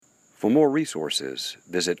For more resources,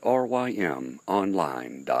 visit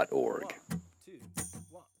rymonline.org.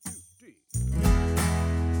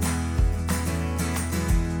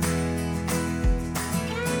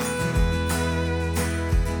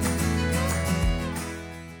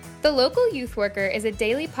 The Local Youth Worker is a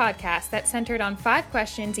daily podcast that's centered on 5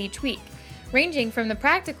 questions each week. Ranging from the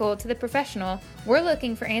practical to the professional, we're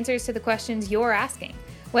looking for answers to the questions you're asking.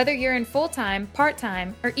 Whether you're in full-time,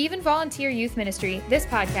 part-time, or even volunteer youth ministry, this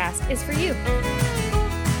podcast is for you.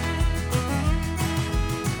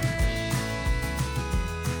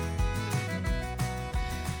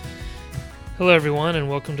 Hello, everyone, and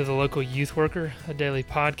welcome to The Local Youth Worker, a daily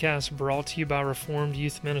podcast brought to you by Reformed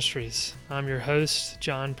Youth Ministries. I'm your host,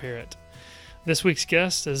 John Parrott. This week's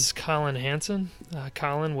guest is Collin Hansen.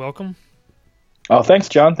 Collin, welcome. Oh, thanks,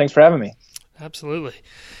 John. Thanks for having me. Absolutely.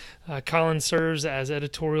 Collin serves as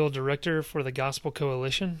editorial director for the Gospel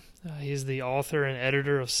Coalition. He's the author and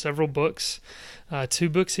editor of several books. 2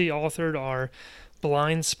 books he authored are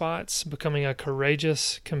Blind Spots, Becoming a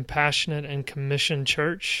Courageous, Compassionate, and Commissioned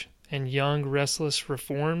Church, and Young, Restless,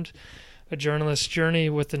 Reformed, A Journalist's Journey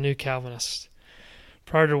with the New Calvinist.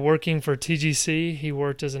 Prior to working for TGC, he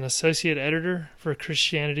worked as an associate editor for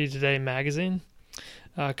Christianity Today magazine.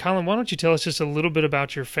 Collin, why don't you tell us just a little bit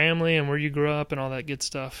about your family and where you grew up and all that good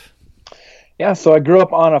stuff? Yeah, so I grew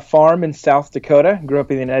up on a farm in South Dakota, grew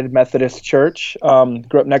up in the United Methodist Church,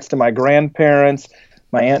 grew up next to my grandparents,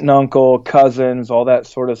 my aunt and uncle, cousins, all that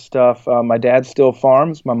sort of stuff. My dad still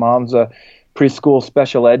farms. My mom's a preschool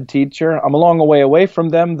special ed teacher. I'm a long way away from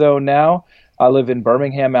them, though, now. I live in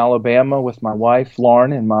Birmingham, Alabama with my wife,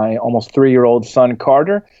 Lauren, and my almost 3-year-old son,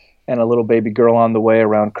 Carter, and a little baby girl on the way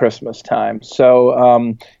around Christmas time.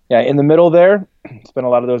 So, in the middle there, spent a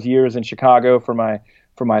lot of those years in Chicago for my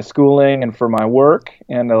schooling and for my work,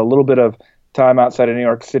 and a little bit of time outside of New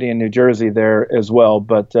York City and New Jersey there as well.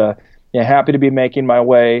 But, happy to be making my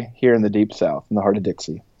way here in the Deep South, in the heart of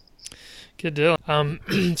Dixie. Good deal.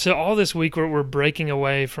 So all this week we're breaking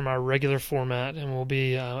away from our regular format, and we'll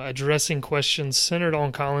be addressing questions centered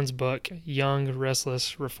on Collin's book, Young,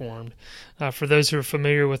 Restless, Reformed. For those who are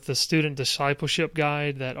familiar with the Student Discipleship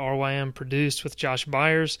Guide that RYM produced with Josh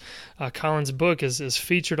Byers, Collin's book is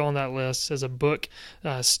featured on that list as a book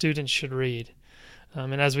students should read.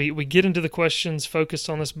 And as we get into the questions focused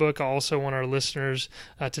on this book, I also want our listeners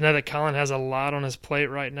to know that Collin has a lot on his plate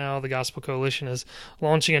right now. The Gospel Coalition is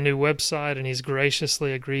launching a new website, and he's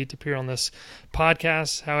graciously agreed to appear on this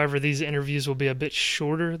podcast. However, these interviews will be a bit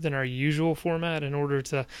shorter than our usual format in order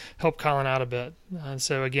to help Collin out a bit. And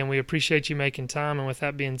so, again, we appreciate you making time. And with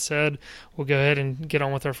that being said, we'll go ahead and get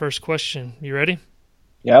on with our first question. You ready?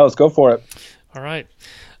 Yeah, let's go for it. All right.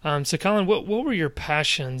 So, Collin, what were your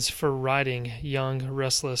passions for writing Young,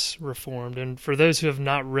 Restless, Reformed? And for those who have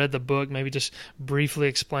not read the book, maybe just briefly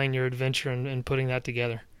explain your adventure in putting that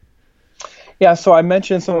together. Yeah, so I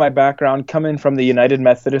mentioned some of my background coming from the United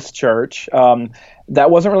Methodist Church. That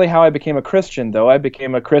wasn't really how I became a Christian, though. I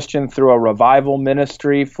became a Christian through a revival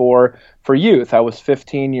ministry for youth. I was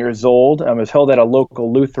 15 years old. I was held at a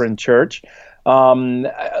local Lutheran church.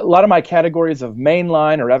 A lot of my categories of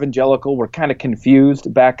mainline or evangelical were kind of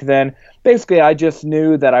confused back then. Basically, I just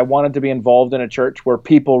knew that I wanted to be involved in a church where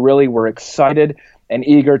people really were excited and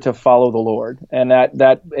eager to follow the Lord, and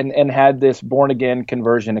and had this born again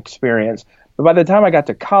conversion experience. But by the time I got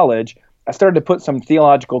to college, I started to put some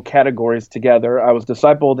theological categories together. I was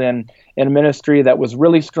discipled in a ministry that was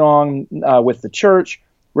really strong with the church,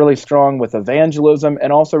 really strong with evangelism,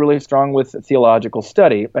 and also really strong with theological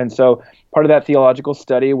study. And so part of that theological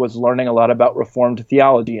study was learning a lot about Reformed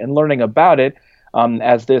theology and learning about it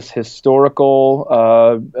as this historical,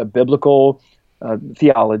 biblical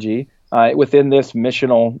theology within this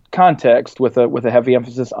missional context with a heavy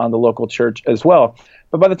emphasis on the local church as well.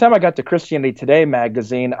 But by the time I got to Christianity Today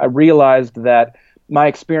magazine, I realized that my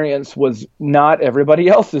experience was not everybody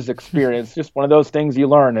else's experience, just one of those things you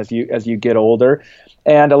learn as you get older.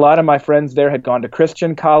 And a lot of my friends there had gone to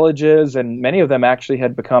Christian colleges, and many of them actually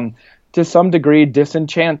had become, to some degree,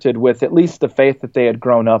 disenchanted with at least the faith that they had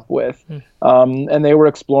grown up with. And they were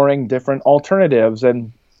exploring different alternatives.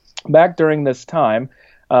 And back during this time,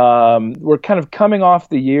 we're kind of coming off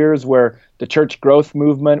the years where the church growth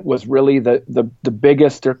movement was really the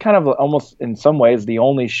biggest, or kind of almost in some ways the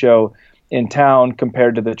only show in town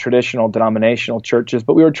compared to the traditional denominational churches.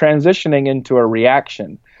 But we were transitioning into a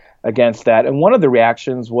reaction against that. And one of the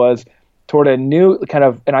reactions was toward a new kind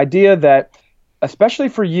of an idea that, especially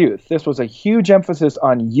for youth, this was a huge emphasis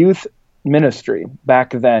on youth ministry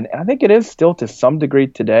back then. And I think it is still to some degree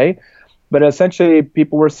today. But essentially,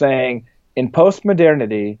 people were saying in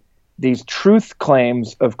postmodernity, these truth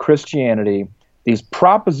claims of Christianity these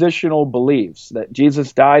propositional beliefs that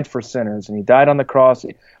Jesus died for sinners and he died on the cross,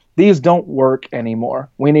 these don't work anymore.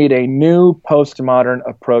 We need a new postmodern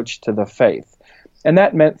approach to the faith. And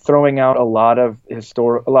that meant throwing out a lot of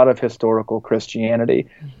historical Christianity.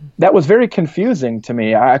 Mm-hmm. That was very confusing to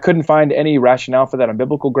me. I couldn't find any rationale for that on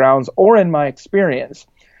biblical grounds or in my experience.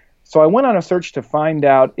 So I went on a search to find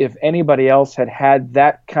out if anybody else had had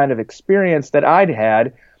that kind of experience that I'd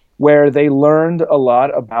had, where they learned a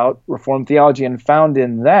lot about Reformed theology and found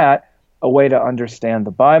in that a way to understand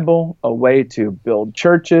the Bible, a way to build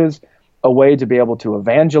churches, a way to be able to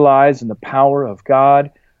evangelize in the power of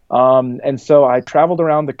God. And so I traveled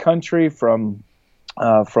around the country from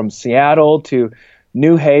Seattle to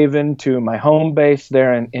New Haven to my home base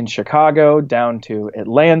there in Chicago, down to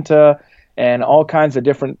Atlanta, and all kinds of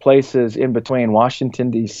different places in between,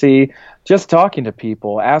 Washington, D.C., just talking to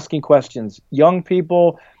people, asking questions, young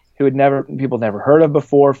people who people never heard of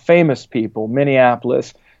before, famous people,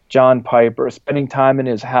 Minneapolis, John Piper, spending time in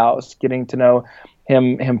his house, getting to know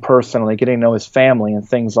him personally, getting to know his family and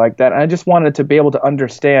things like that. And I just wanted to be able to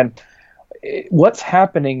understand what's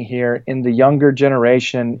happening here in the younger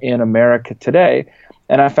generation in America today.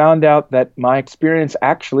 And I found out that my experience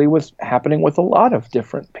actually was happening with a lot of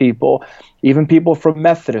different people, even people from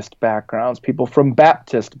Methodist backgrounds, people from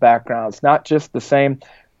Baptist backgrounds, not just the same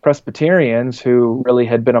Presbyterians who really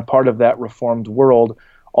had been a part of that Reformed world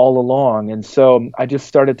all along. And so I just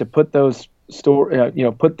started to put those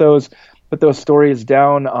stories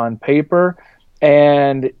down on paper,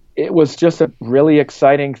 and it was just a really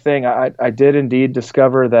exciting thing. I did indeed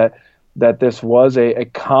discover that this was a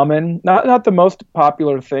common, not the most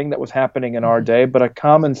popular thing that was happening in our day, but a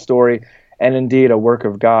common story and indeed a work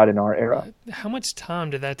of God in our era. How much time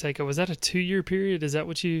did that take? Was that a 2-year period? Is that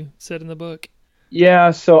what you said in the book?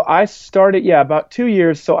 Yeah, so I started, about 2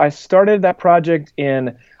 years. So I started that project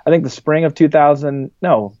in, I think, the spring of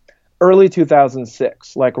early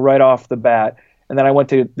 2006, like right off the bat. And then I went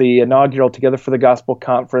to the inaugural Together for the Gospel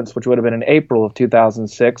conference, which would have been in April of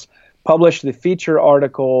 2006, published the feature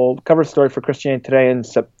article, cover story for Christianity Today in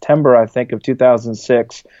September, I think, of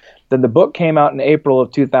 2006. Then the book came out in April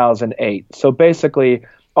of 2008. So basically,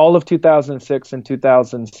 all of 2006 and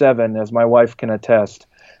 2007, as my wife can attest,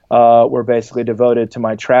 were basically devoted to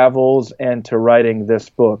my travels and to writing this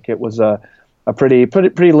book. It was a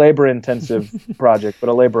pretty labor-intensive project, but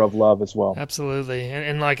a labor of love as well. Absolutely.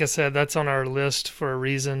 And like I said, that's on our list for a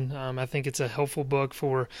reason. I think it's a helpful book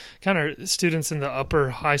for kind of students in the upper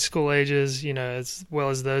high school ages, as well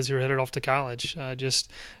as those who are headed off to college,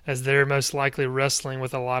 just as they're most likely wrestling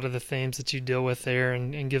with a lot of the themes that you deal with there,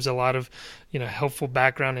 and gives a lot of helpful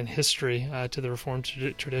background and history to the Reformed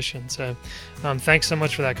tradition. So thanks so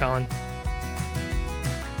much for that, Collin.